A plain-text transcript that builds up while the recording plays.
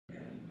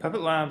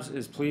Puppet Labs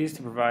is pleased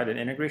to provide an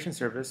integration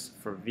service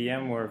for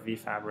VMware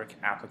vFabric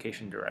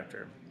Application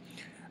Director.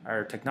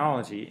 Our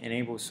technology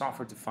enables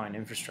software-defined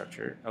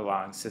infrastructure,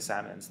 allowing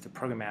sysadmins to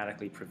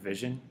programmatically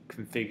provision,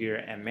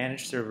 configure, and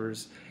manage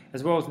servers,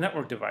 as well as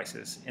network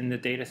devices in the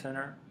data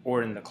center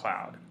or in the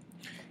cloud.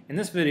 In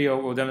this video,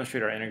 we'll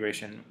demonstrate our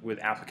integration with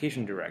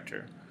Application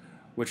Director,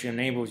 which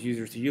enables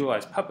users to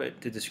utilize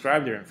Puppet to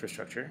describe their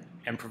infrastructure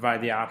and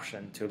provide the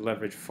option to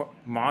leverage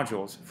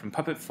modules from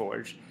Puppet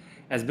Forge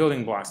as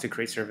building blocks to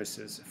create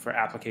services for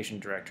Application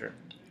Director.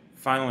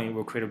 Finally,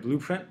 we'll create a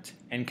blueprint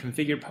and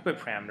configure Puppet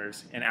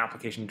parameters in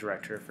Application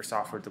Director for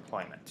software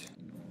deployment.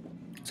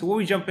 So what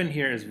we jump in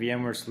here is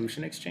VMware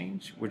Solution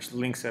Exchange, which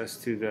links us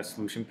to the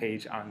solution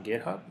page on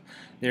GitHub.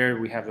 There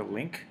we have the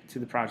link to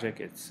the project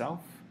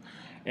itself.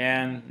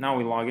 And now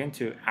we log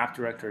into App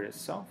Director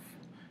itself.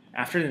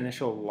 After the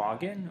initial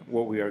login,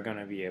 what we are going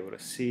to be able to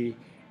see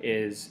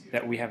is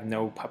that we have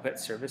no Puppet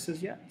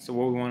services yet. So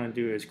what we want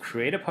to do is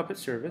create a Puppet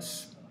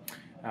service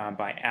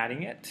by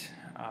adding it.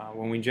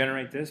 When we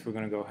generate this, we're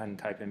going to go ahead and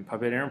type in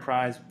Puppet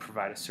Enterprise,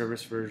 provide a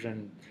service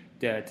version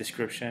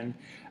description.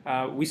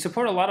 We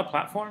support a lot of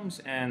platforms,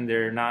 and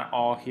they're not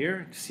all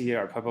here. See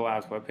our Puppet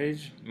Labs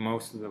webpage.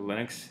 Most of the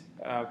Linux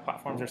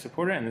platforms are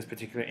supported, and this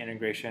particular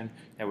integration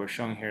that we're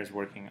showing here is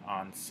working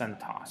on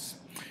CentOS.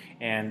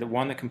 And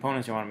one of the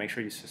components you want to make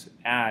sure you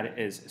add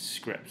is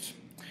scripts.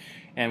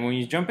 And when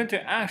you jump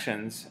into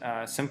actions,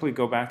 simply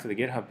go back to the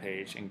GitHub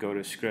page and go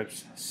to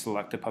scripts,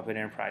 select the Puppet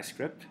Enterprise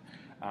script,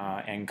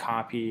 and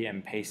copy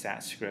and paste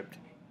that script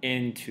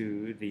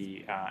into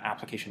the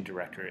Application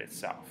Director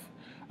itself.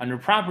 Under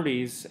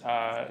properties,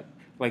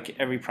 like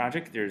every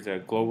project, there's a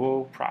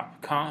global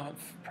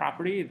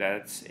property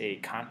that's a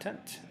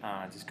content.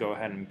 Just go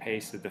ahead and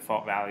paste the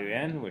default value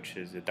in, which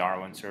is the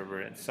Darwin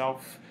server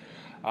itself.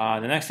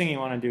 The next thing you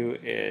want to do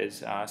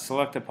is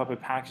select the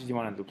Puppet package you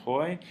want to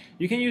deploy.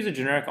 You can use a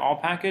generic all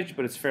package,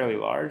 but it's fairly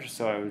large,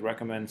 so I would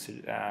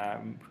recommend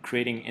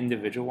creating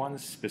individual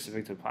ones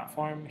specific to the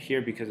platform.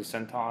 Here, because of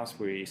CentOS,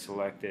 we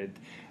selected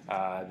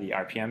the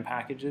RPM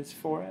packages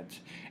for it.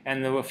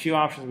 And a few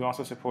options we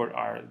also support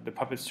are the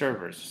Puppet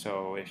servers.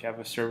 So if you have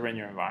a server in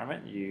your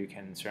environment, you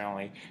can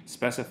certainly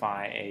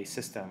specify a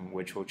system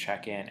which will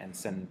check in and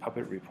send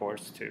Puppet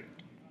reports to.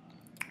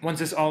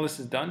 Once all this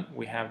is done,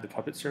 we have the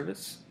Puppet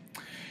service.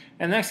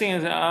 And the next thing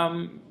is,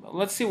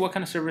 let's see what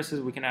kind of services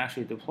we can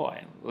actually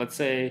deploy. Let's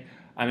say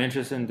I'm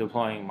interested in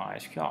deploying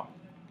MySQL.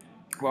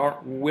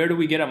 Well, where do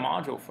we get a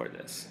module for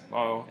this?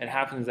 Well, it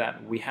happens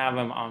that we have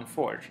them on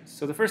Forge.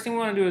 So the first thing we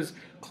want to do is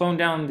clone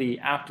down the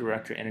App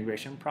Director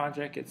integration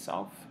project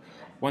itself.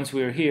 Once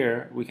we're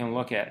here, we can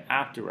look at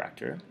App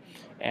Director.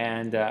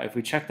 And if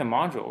we check the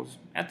modules,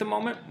 at the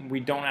moment, we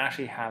don't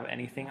actually have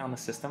anything on the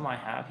system I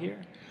have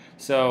here.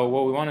 So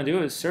what we want to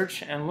do is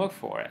search and look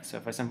for it. So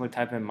if I simply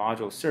type in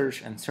module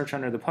search and search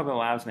under the Puppet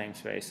Labs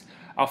namespace,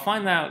 I'll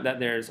find out that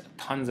there's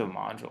tons of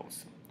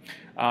modules.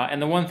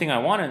 And the one thing I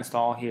want to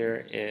install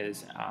here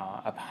is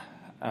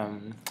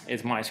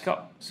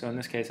MySQL. So in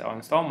this case, I'll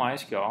install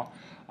MySQL.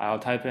 I'll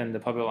type in the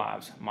Puppet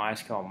Labs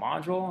MySQL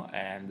module,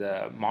 and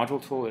the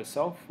module tool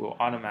itself will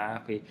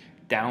automatically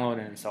download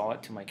and install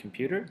it to my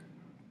computer.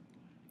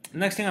 The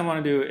next thing I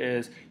want to do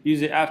is use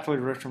the App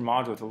Director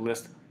module to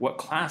list what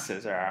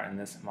classes are in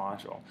this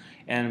module.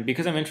 And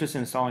because I'm interested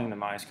in installing the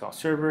MySQL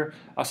server,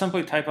 I'll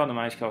simply type out the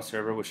MySQL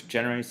server, which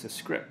generates a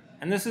script.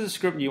 And this is a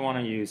script you want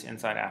to use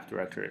inside App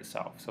Director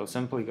itself. So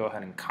simply go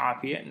ahead and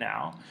copy it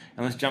now,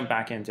 and let's jump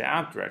back into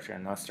App Director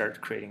and let's start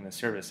creating the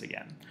service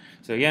again.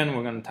 So again,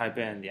 we're going to type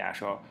in the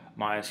actual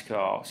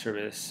MySQL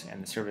service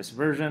and the service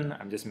version.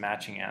 I'm just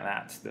matching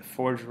that to the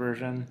Forge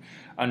version.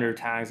 Under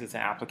tags, it's an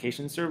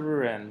application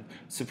server, and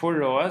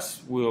supported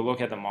OS, we'll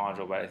look at the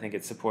module, but I think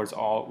it supports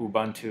all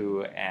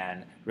Ubuntu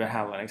and Red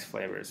Hat Linux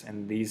flavors,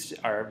 and these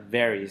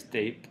varies.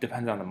 They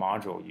depend on the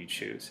module you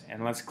choose.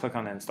 And let's click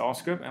on the install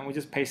script, and we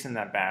just paste in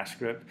that bash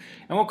script,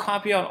 and we'll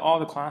copy out all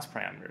the class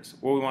parameters.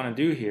 What we want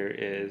to do here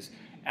is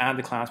add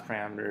the class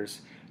parameters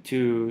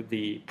to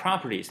the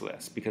properties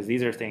list, because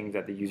these are things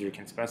that the user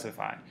can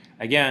specify.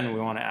 Again, we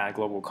want to add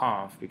global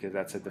conf because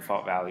that's a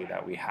default value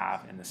that we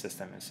have in the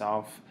system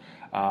itself.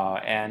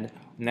 And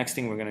next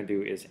thing we're going to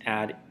do is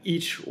add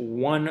each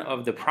one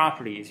of the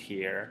properties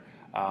here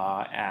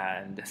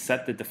and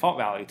set the default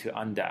value to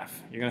undef.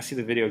 You're going to see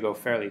the video go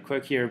fairly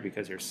quick here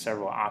because there's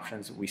several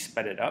options. We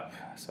sped it up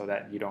so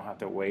that you don't have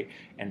to wait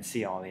and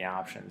see all the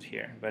options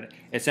here. But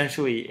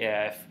essentially,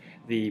 if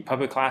the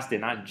Puppet class did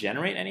not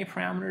generate any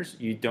parameters,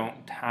 you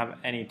don't have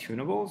any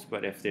tunables.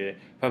 But if the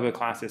Puppet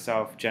class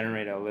itself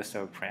generated a list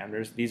of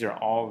parameters, these are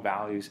all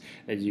values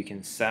that you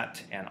can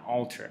set and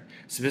alter.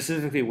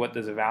 Specifically, what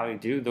does a value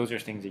do? Those are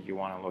things that you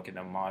want to look at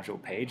the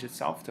module page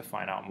itself to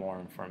find out more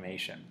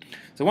information.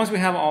 So once we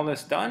have all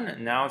this done,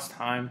 now it's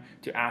time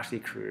to actually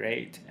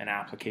create an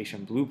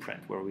application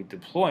blueprint where we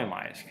deploy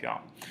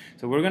MySQL.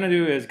 So what we're going to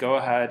do is go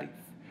ahead,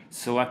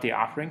 select the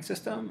operating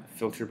system,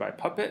 filter by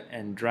Puppet,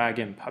 and drag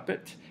in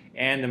Puppet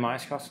and the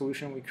MySQL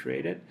solution we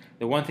created.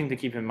 The one thing to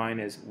keep in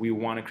mind is we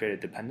want to create a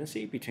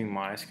dependency between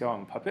MySQL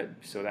and Puppet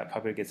so that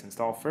Puppet gets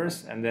installed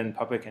first, and then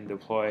Puppet can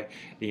deploy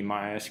the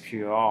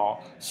MySQL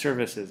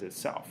services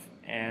itself.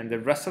 And the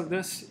rest of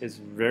this is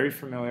very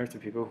familiar to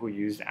people who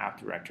use App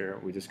Director.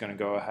 We're just going to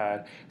go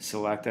ahead,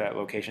 select a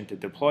location to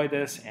deploy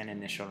this, and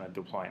initial a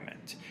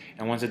deployment.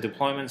 And once the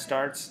deployment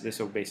starts, this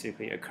will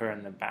basically occur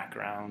in the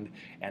background,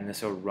 and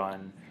this will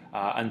run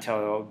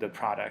until the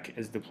product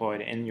is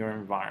deployed in your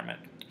environment.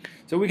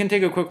 So we can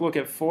take a quick look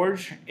at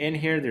Forge. In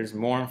here, there's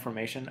more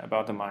information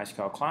about the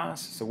MySQL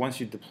class. So once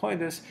you deploy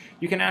this,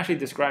 you can actually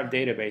describe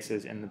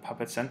databases in the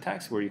Puppet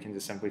syntax, where you can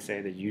just simply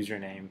say the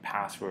username,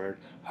 password,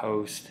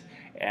 host,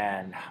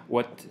 and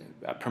what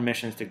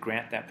permissions to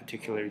grant that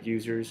particular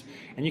users.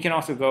 And you can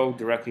also go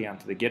directly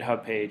onto the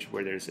GitHub page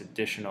where there's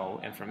additional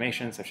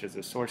information such as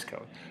the source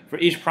code. For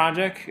each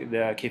project,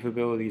 the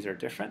capabilities are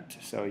different,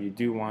 so you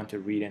do want to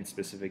read in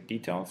specific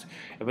details.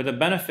 But the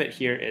benefit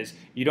here is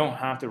you don't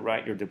have to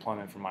write your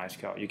deployment for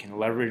MySQL. You can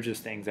leverage the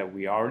things that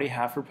we already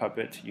have for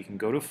Puppet. You can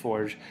go to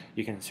Forge,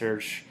 you can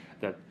search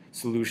the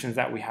solutions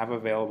that we have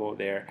available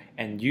there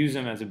and use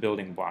them as a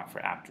building block for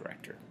App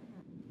Director.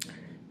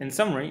 In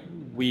summary,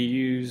 we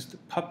used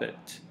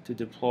Puppet to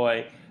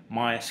deploy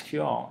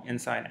MySQL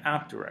inside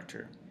App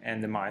Director,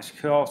 and the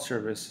MySQL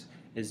service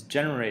is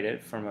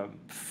generated from a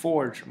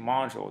Forge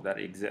module that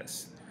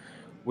exists.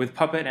 With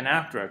Puppet and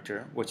App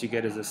Director, what you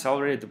get is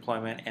accelerated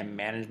deployment and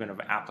management of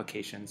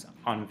applications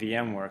on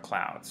VMware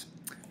clouds.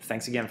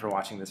 Thanks again for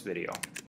watching this video.